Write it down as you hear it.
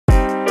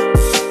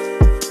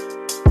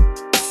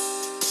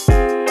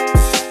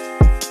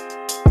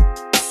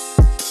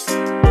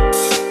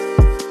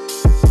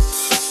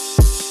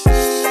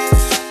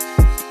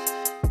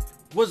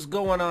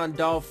going on,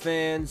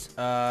 Dolphins?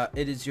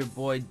 It is your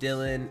boy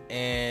Dillon,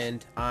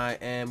 and I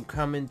am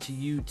coming to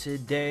you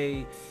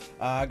today.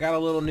 I got a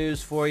little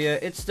news for you.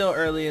 It's still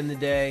early in the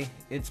day.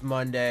 It's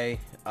Monday,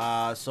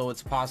 so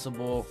it's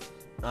possible,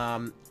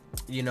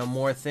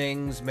 more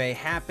things may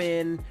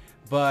happen.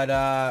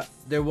 But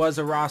there was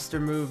a roster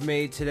move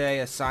made today,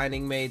 a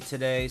signing made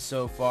today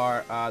so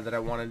far that I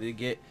wanted to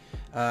get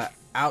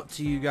out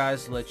to you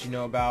guys to let you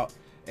know about.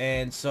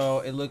 And so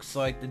it looks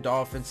like the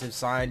Dolphins have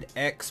signed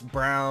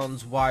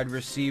ex-Browns wide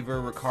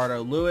receiver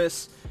Ricardo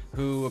Lewis,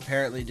 who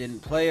apparently didn't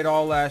play at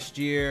all last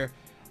year,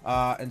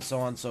 and so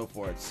on and so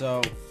forth.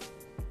 So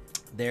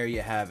there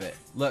you have it.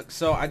 Look,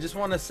 so I just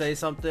want to say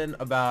something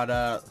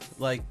about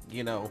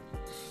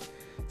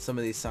some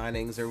of these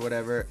signings or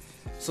whatever.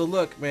 So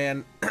look,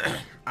 man,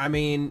 I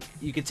mean,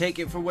 you can take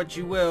it for what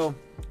you will.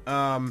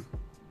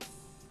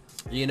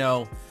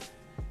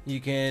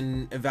 You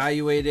can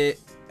evaluate it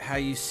how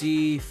you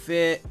see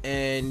fit,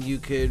 and you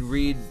could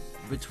read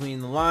between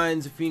the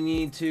lines if you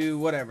need to,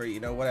 whatever.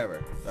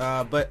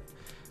 But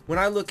when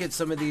I look at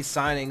some of these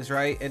signings,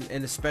 right,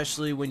 and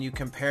especially when you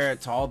compare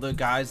it to all the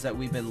guys that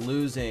we've been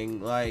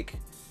losing, like,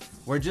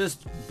 we're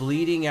just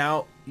bleeding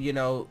out,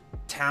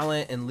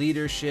 talent and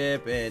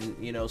leadership and,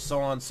 so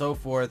on and so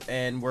forth.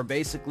 And we're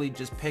basically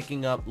just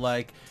picking up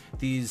like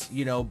these,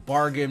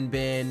 bargain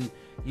bin,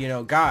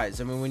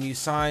 guys. I mean, when you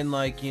sign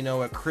like,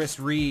 a Chris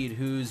Reed,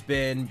 who's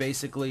been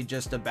basically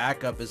just a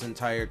backup his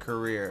entire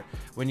career.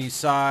 When you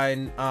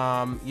sign,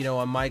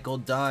 a Michael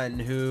Dunn,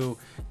 who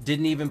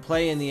didn't even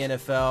play in the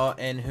NFL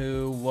and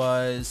who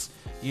was,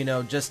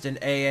 just an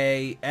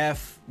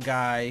AAF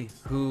guy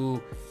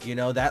who,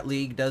 that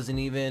league doesn't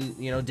even,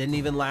 didn't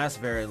even last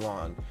very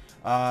long.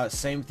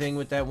 Same thing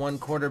with that one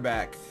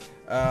quarterback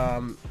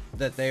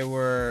that they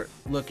were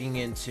looking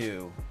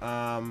into.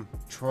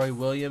 Troy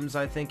Williams,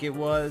 I think it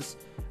was.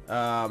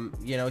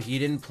 He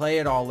didn't play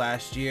at all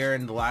last year,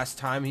 and the last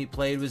time he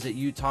played was at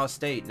Utah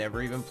State.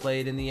 Never even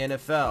played in the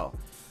NFL,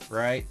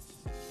 right?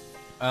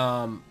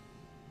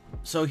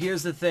 So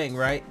here's the thing,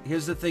 right?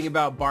 Here's the thing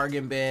about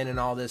bargain bin and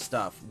all this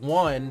stuff.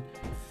 One,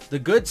 the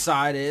good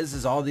side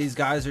is all these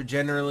guys are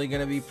generally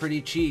going to be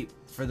pretty cheap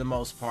for the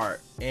most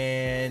part.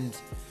 And,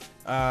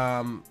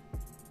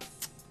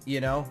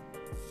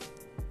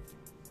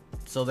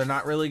 so they're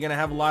not really going to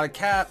have a lot of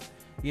cap,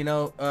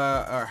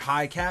 or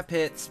high cap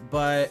hits,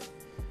 but,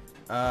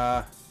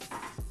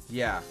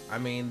 yeah, I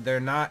mean,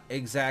 they're not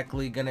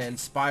exactly going to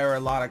inspire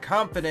a lot of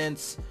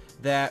confidence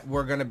that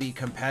we're going to be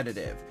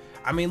competitive.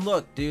 I mean,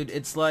 look, dude,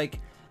 it's like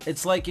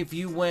if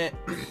you went,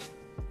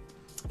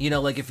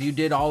 like if you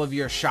did all of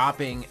your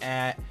shopping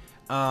at,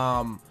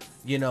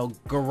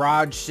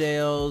 garage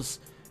sales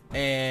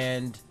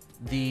and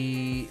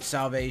the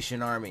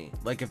Salvation Army.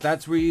 Like, if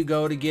that's where you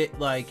go to get,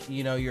 like,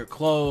 your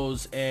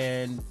clothes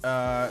and,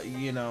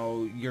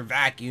 your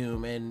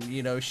vacuum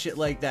and, shit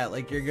like that.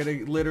 Like, you're gonna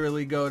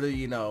literally go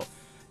to,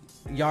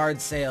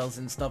 yard sales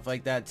and stuff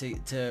like that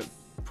to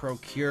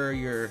procure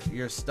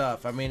your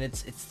stuff. I mean,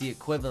 it's the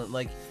equivalent.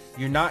 Like,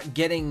 you're not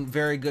getting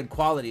very good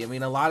quality. I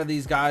mean, a lot of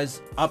these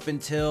guys up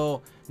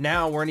until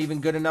now weren't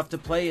even good enough to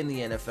play in the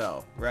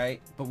NFL,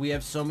 right? But we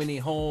have so many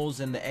holes,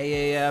 and the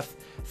AAF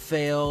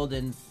failed,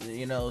 and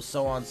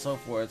so on and so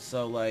forth.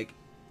 So, like,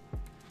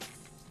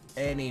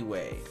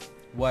 anyway,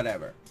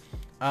 whatever.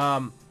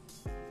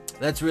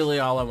 That's really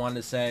all I wanted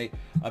to say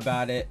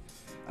about it.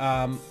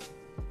 Like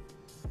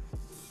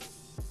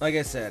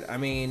I said, I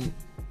mean,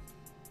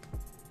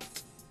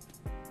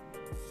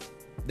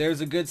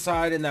 there's a good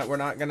side in that we're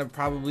not going to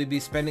probably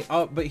be spending.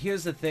 Oh, but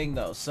here's the thing,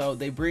 though. So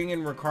they bring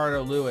in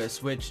Ricardo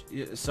Lewis, which,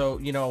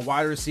 a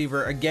wide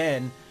receiver,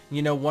 again,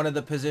 one of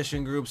the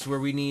position groups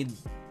where we need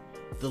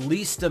the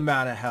least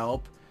amount of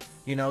help.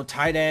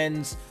 Tight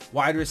ends,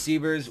 wide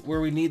receivers, where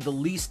we need the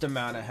least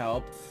amount of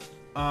help.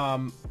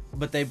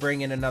 But they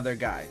bring in another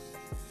guy.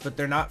 But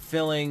they're not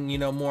filling,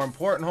 more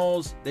important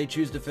holes. They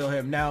choose to fill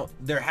him. Now,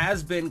 there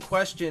have been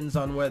questions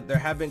and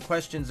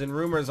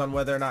rumors on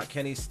whether or not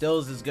Kenny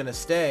Stills is going to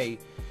stay.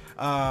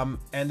 And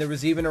there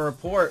was even a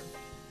report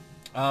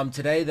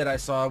today that I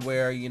saw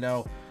where,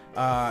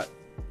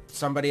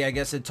 somebody, I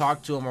guess, had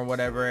talked to him or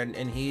whatever,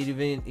 and he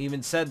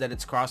even said that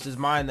it's crossed his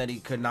mind that he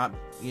could not,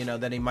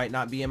 that he might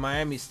not be in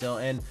Miami still.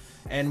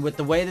 And with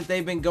the way that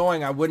they've been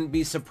going, I wouldn't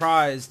be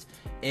surprised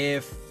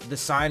if the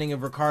signing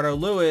of Ricardo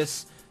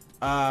Lewis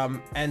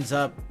ends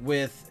up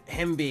with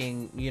him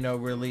being,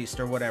 released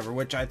or whatever,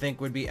 which I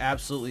think would be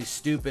absolutely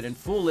stupid and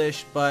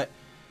foolish, but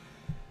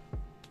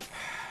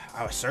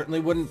I certainly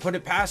wouldn't put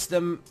it past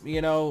them,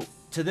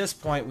 to this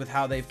point with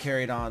how they've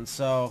carried on.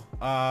 So,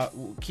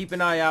 keep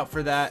an eye out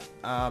for that,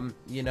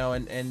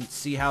 and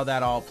see how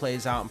that all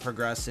plays out and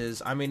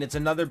progresses. I mean, it's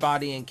another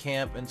body in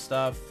camp and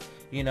stuff,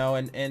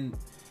 and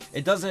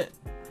it doesn't,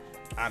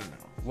 I don't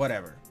know,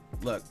 whatever.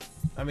 Look,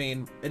 I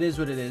mean, it is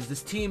what it is.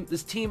 This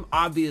team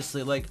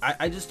obviously, like,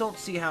 I just don't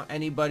see how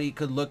anybody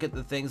could look at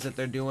the things that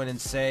they're doing and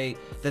say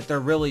that they're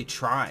really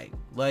trying.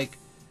 Like,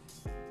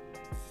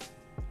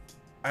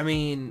 I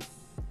mean,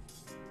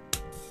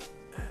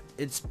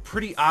 it's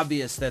pretty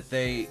obvious that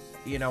they,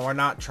 are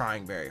not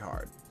trying very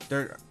hard.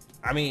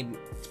 I mean,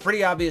 it's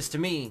pretty obvious to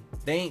me.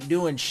 They ain't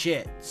doing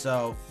shit.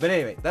 So, but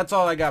anyway, that's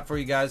all I got for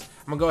you guys.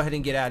 I'm gonna go ahead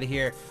and get out of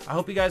here. I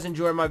hope you guys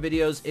enjoy my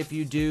videos. If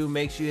you do,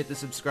 make sure you hit the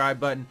subscribe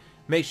button.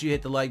 Make sure you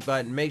hit the like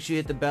button. Make sure you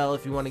hit the bell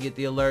if you want to get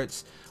the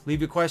alerts. Leave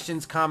your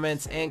questions,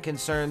 comments, and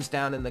concerns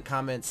down in the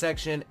comment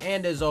section.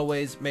 And as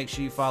always, make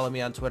sure you follow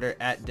me on Twitter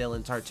at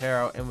Dillon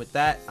Tartaro. And with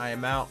that, I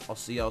am out. I'll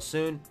see y'all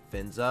soon.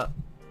 Fins up.